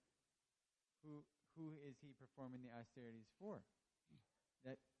 well, who is he performing the austerities for?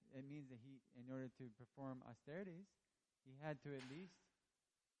 That it means that he, in order to perform austerities, he had to at least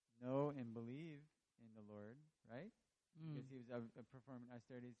know and believe in the Lord, right? Because he was performing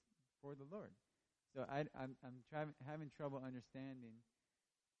austerities for the Lord. So I'm having trouble understanding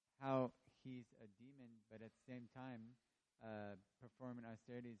how he's a demon, but at the same time performing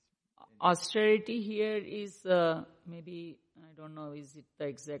austerities. Austerity here is maybe, I don't know, is it the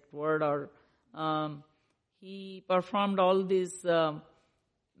exact word, or he performed all this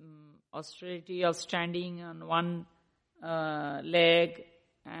austerity of standing on one leg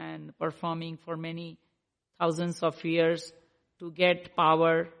and performing for many thousands of years to get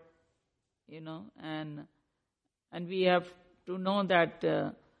power, and we have to know that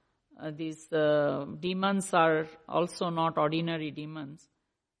these demons are also not ordinary demons.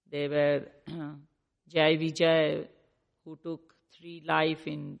 They were Jai Vijay, who took 3 life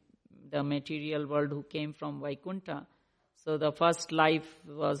in the material world, who came from Vaikuntha. So the first life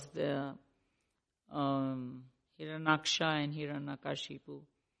was the Hiranyaksha and Hiranyakashipu.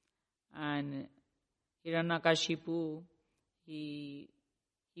 And Hiranyakashipu, he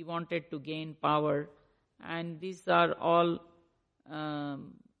wanted to gain power, and these are all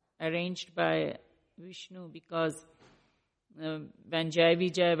arranged by Vishnu, because when Jai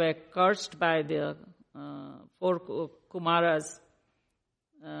Vijay were cursed by the 4 Kumaras,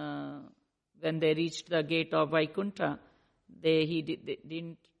 when they reached the gate of Vaikuntha, he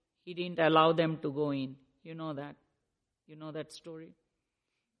didn't allow them to go in. You know that? You know that story?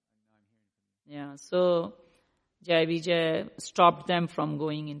 Yeah, so Jai Vijay stopped them from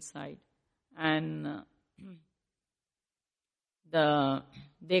going inside, and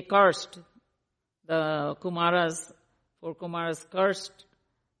they cursed the Kumaras, four Kumaras cursed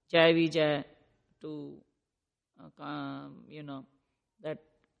Jai Vijay to, that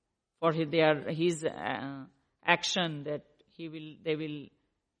for his action that he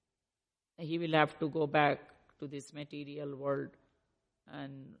will have to go back to this material world,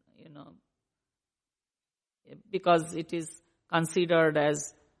 and because it is considered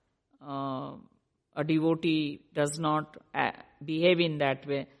as a devotee does not behave in that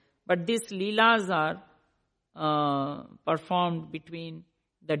way. But these leelas are performed between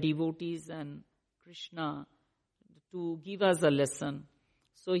the devotees and Krishna to give us a lesson.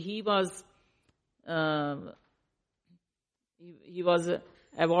 So he was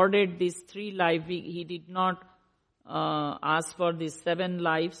awarded these 3 lives. He did not ask for these 7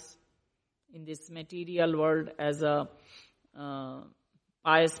 lives in this material world as a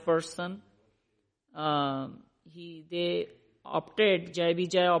pious person. Jai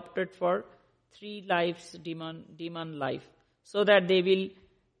Vijay opted for 3 lives, demon life, so that they will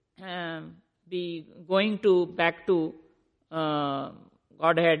be going back to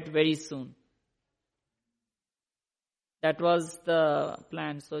Godhead very soon. That was the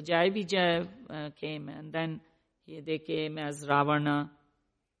plan. So Jai Vijay came, and then they came as Ravana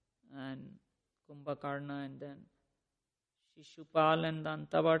and Kumbhakarna, and then Shishupal and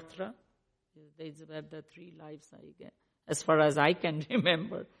Dantavartra. These were the 3 lives, I guess, as far as I can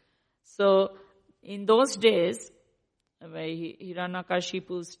remember. So in those days,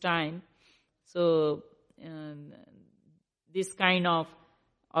 Hiranyakashipu's time, so this kind of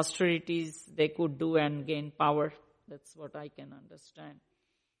austerities they could do and gain power. That's what I can understand.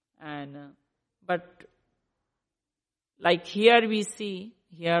 And but like here we see,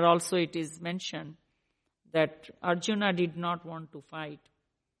 here also it is mentioned that Arjuna did not want to fight.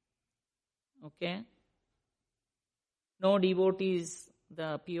 Okay? No devotees,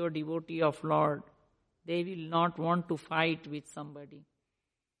 the pure devotee of Lord, they will not want to fight with somebody.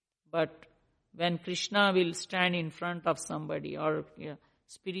 But when Krishna will stand in front of somebody, or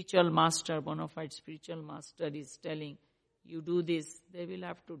spiritual master, bona fide spiritual master is telling, you do this, they will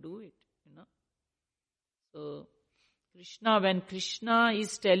have to do it, So when Krishna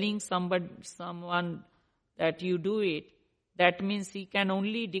is telling someone that you do it, that means he can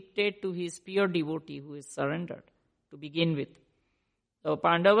only dictate to his pure devotee who is surrendered to begin with. So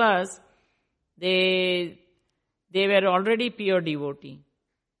Pandavas, they were already pure devotee.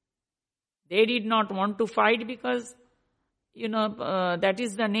 They did not want to fight because, that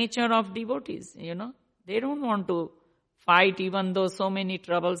is the nature of devotees, They don't want to fight even though so many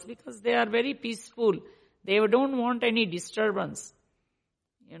troubles, because they are very peaceful. They don't want any disturbance,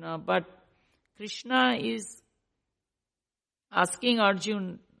 But Krishna is asking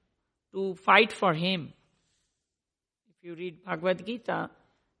Arjuna to fight for him. If you read Bhagavad Gita,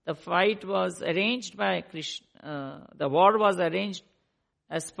 the fight was arranged by Krishna. The war was arranged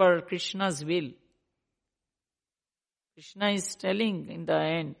as per Krishna's will. Krishna is telling in the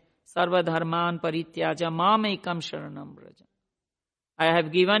end, Sarva dharman parityaja mam ekam sharanam braja. I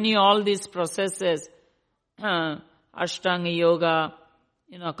have given you all these processes, Ashtanga yoga,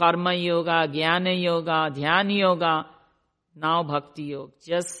 karma yoga, jnana yoga, dhyana yoga, now bhakti yoga.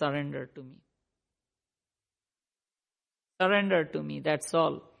 Just surrender to me. Surrender to me, that's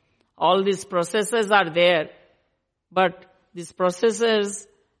all. All these processes are there, but these processes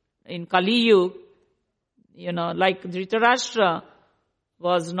in Kali Yuga, like Dhritarashtra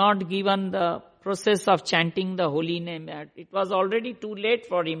was not given the process of chanting the holy name. It was already too late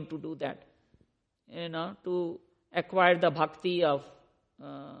for him to do that, to acquire the bhakti of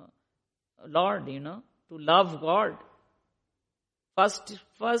Lord, to love God.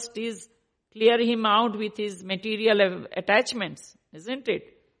 First is clear him out with his material attachments, isn't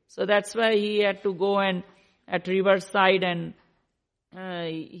it? So that's why he had to go and at riverside, and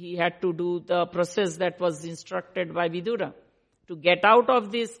he had to do the process that was instructed by Vidura to get out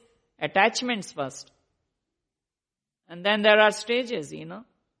of these attachments first. And then there are stages,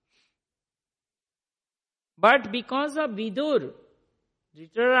 But because of Vidur,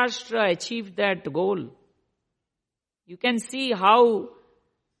 Dhritarashtra achieved that goal. You can see how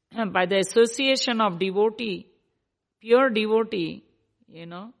by the association of devotee, pure devotee,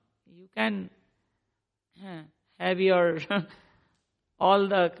 you can have your all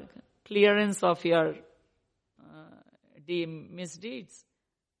the clearance of your misdeeds.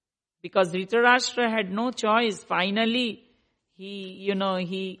 Because Dhritarashtra had no choice. Finally,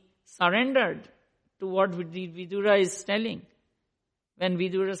 he surrendered to what Vidura is telling. When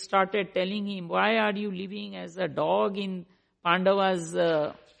Vidura started telling him, why are you living as a dog in Pandava's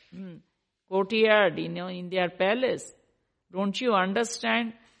courtyard, in their palace? Don't you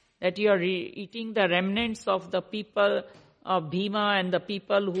understand that you are eating the remnants of the people of Bhima and the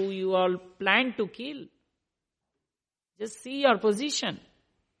people who you all plan to kill. Just see your position.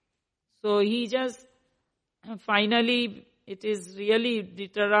 So he just, finally, it is really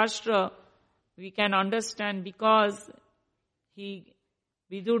Dhritarashtra, we can understand, because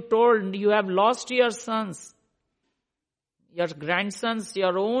Vidur told, you have lost your sons. Your grandsons,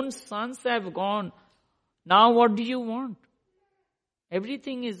 your own sons have gone. Now what do you want?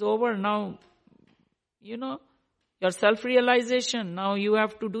 Everything is over now. Your self-realization. Now you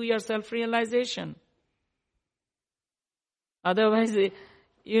have to do your self-realization. Otherwise,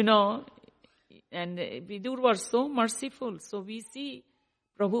 and Vidur was so merciful. So we see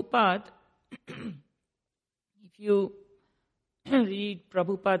Prabhupada, if you read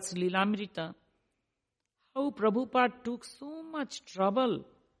Prabhupada's Lilamrita, how Prabhupada took so much trouble.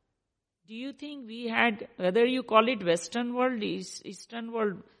 Do you think we had, whether you call it Western world, Eastern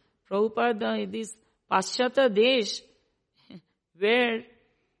world, Prabhupada, this Paschata Desh, where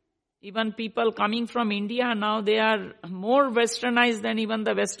even people coming from India, now they are more westernized than even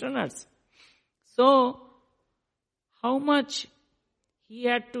the Westerners. So, how much he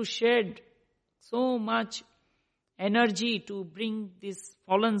had to shed, so much energy to bring these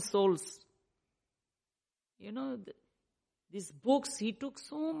fallen souls. These books, he took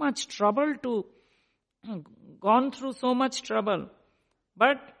so much trouble to, gone through so much trouble.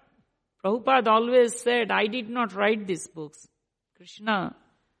 But Prabhupada always said, I did not write these books. Krishna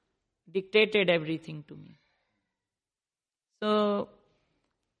dictated everything to me. So,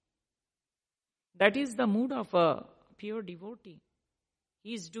 that is the mood of a pure devotee.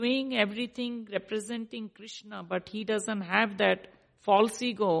 He is doing everything representing Krishna, but he doesn't have that false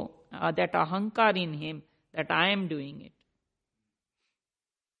ego, that ahankar in him, that I am doing it.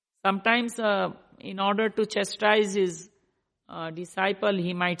 Sometimes in order to chastise his disciple,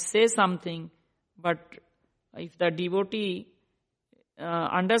 he might say something, but if the devotee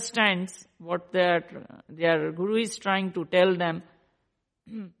understands what their guru is trying to tell them,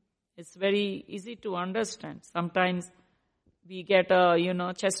 it's very easy to understand. Sometimes we get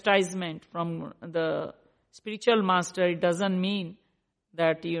a, chastisement from the spiritual master. It doesn't mean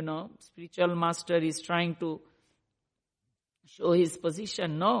that, spiritual master is trying to show his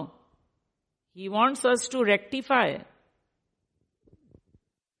position. No. He wants us to rectify.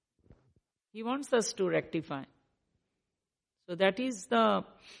 He wants us to rectify. So that is the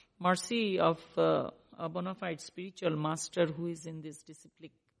mercy of a bona fide spiritual master who is in this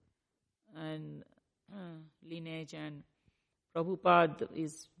discipline and lineage. And Prabhupada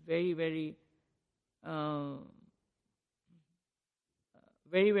is very, very,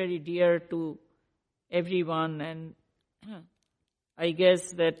 very, very dear to everyone. And I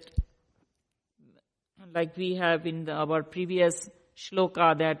guess that, like we have in our previous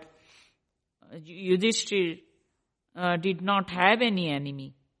shloka, that Yudhishthir did not have any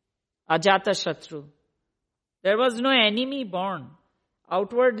enemy. Ajata Shatru. There was no enemy born.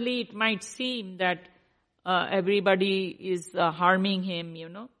 Outwardly it might seem that everybody is harming him,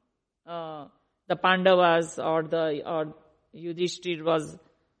 the Pandavas or Yudhishthir was,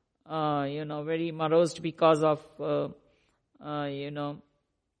 very morose because of,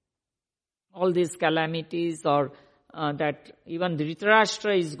 all these calamities, or that even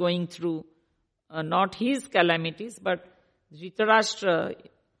Dhritarashtra is going through, not his calamities, but Dhritarashtra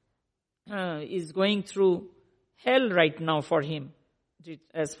is going through hell right now for him,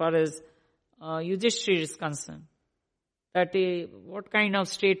 as far as Yudhishthir is concerned. That what kind of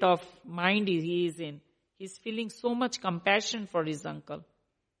state of mind he is in. He's feeling so much compassion for his uncle.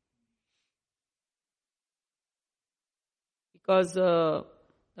 Because the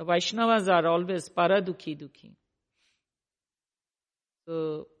Vaishnavas are always paradukhi.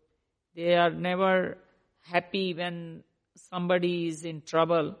 So they are never happy when somebody is in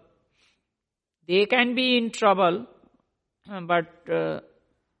trouble. They can be in trouble, but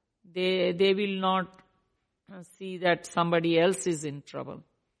they will not see that somebody else is in trouble.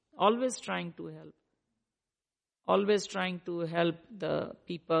 Always trying to help. Always trying to help the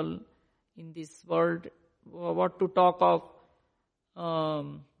people in this world. What to talk of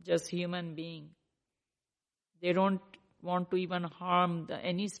just human being. They don't want to even harm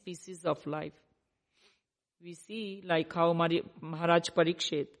any species of life. We see like how Maharaj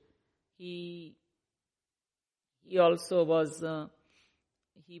Parikshit, he also was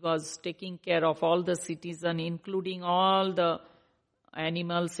he was taking care of all the citizens, including all the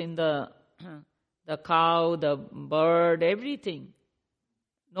animals in the cow, the bird, everything.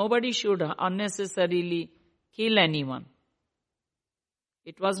 Nobody should unnecessarily kill anyone.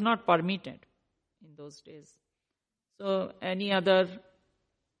 It was not permitted in those days. So any other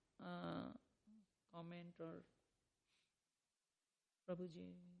comment or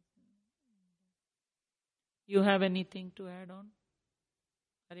Prabhuji? You have anything to add on?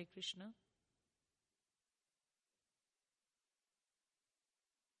 Hare Krishna.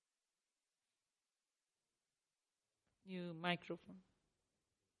 You microphone.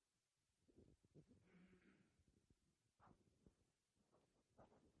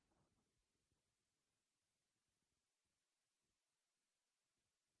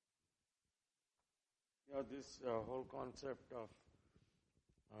 Yeah, this whole concept of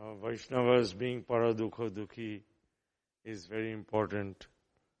Vaishnavas being paradukha dukhi is very important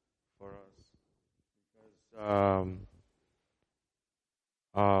for us because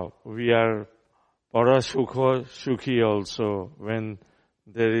we are parasukha sukhi also. When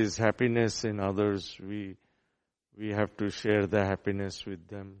there is happiness in others, we have to share the happiness with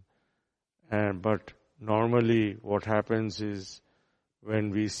them. But normally what happens is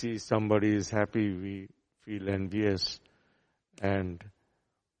when we see somebody is happy, we feel envious and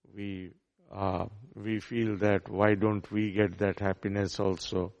we feel that why don't we get that happiness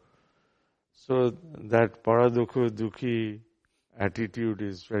also. So that paradukha dukhi attitude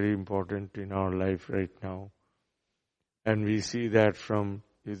is very important in our life right now. And we see that from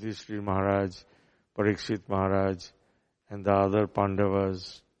Yudhishthira Maharaj, Parikshit Maharaj and the other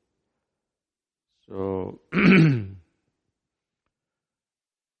Pandavas. So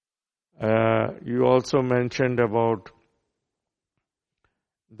you also mentioned about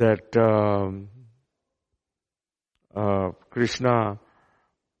that Krishna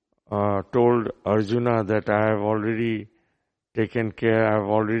told Arjuna that I have already taken care, I have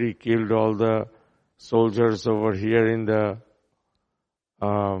already killed all the soldiers over here in the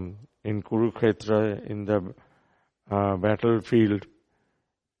in Kurukshetra, in the battlefield.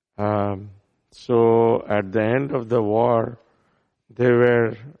 So at the end of the war, they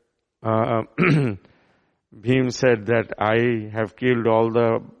were Bhim said that I have killed all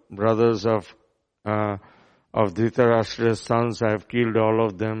the brothers of Dhritarashtra's sons. I have killed all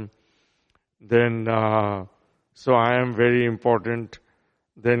of them. Then, so I am very important.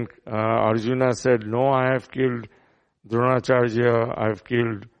 Then Arjuna said, no, I have killed Dronacharya. I have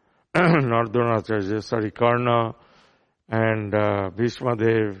killed not Dronacharya, sorry, Karna and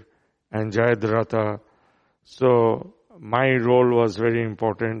Bhishmadev and Jayadratha. So my role was very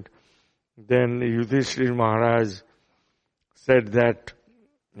important. Then Yudhishthira Maharaj said that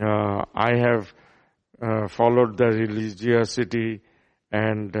I have followed the religiosity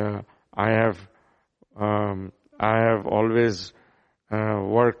and I have always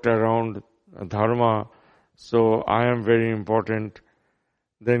worked around dharma, so I am very important.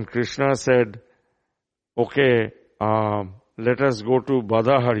 Then Krishna said, okay, let us go to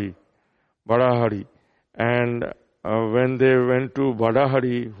Badahari. And when they went to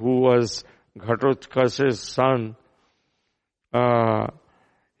Badahari, who was Ghatotkacha's son,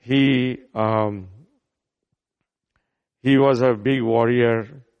 he was a big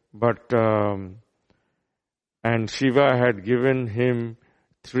warrior, but and Shiva had given him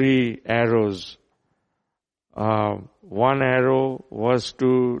 3 arrows. One arrow was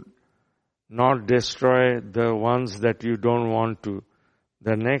to not destroy the ones that you don't want to.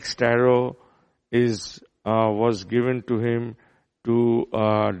 The next arrow was given to him to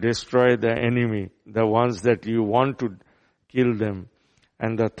destroy the enemy, the ones that you want to kill them.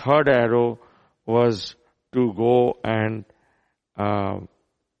 And the third arrow was to go and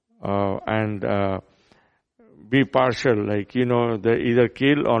be partial, like, either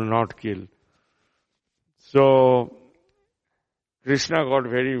kill or not kill. So Krishna got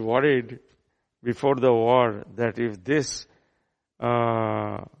very worried before the war that if this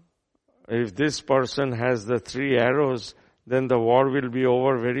person has the 3 arrows, then the war will be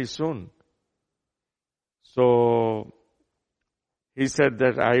over very soon. So he said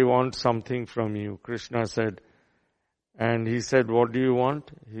that I want something from you. Krishna said, and he said, what do you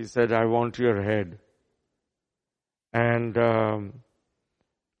want? He said, I want your head. And then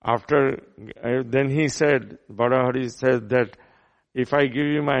he said, Badahari said that if I give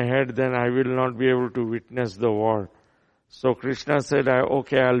you my head, then I will not be able to witness the war. So Krishna said,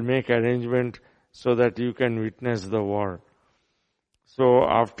 okay, I'll make arrangement so that you can witness the war. So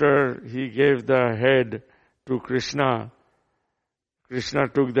after he gave the head to Krishna, Krishna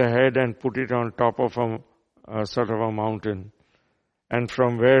took the head and put it on top of a sort of a mountain, and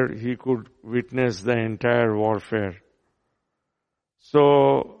from where he could witness the entire warfare.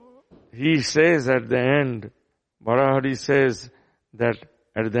 So he says at the end, Badahari says that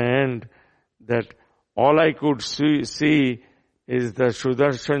at the end, that all I could see is the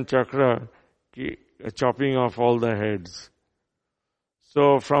Sudarshan Chakra chopping off all the heads.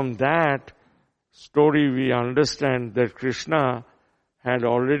 So from that story we understand that Krishna had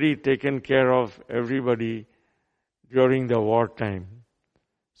already taken care of everybody during the wartime.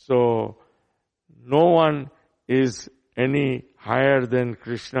 So no one is any higher than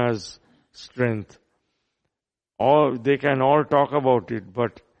Krishna's strength. They can all talk about it,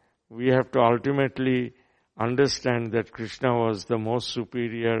 but we have to ultimately understand that Krishna was the most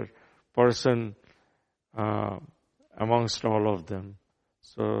superior person amongst all of them.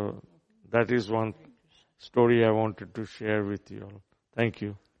 So that is one story I wanted to share with you all. Thank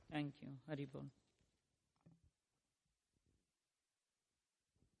you. Thank you. Haribol.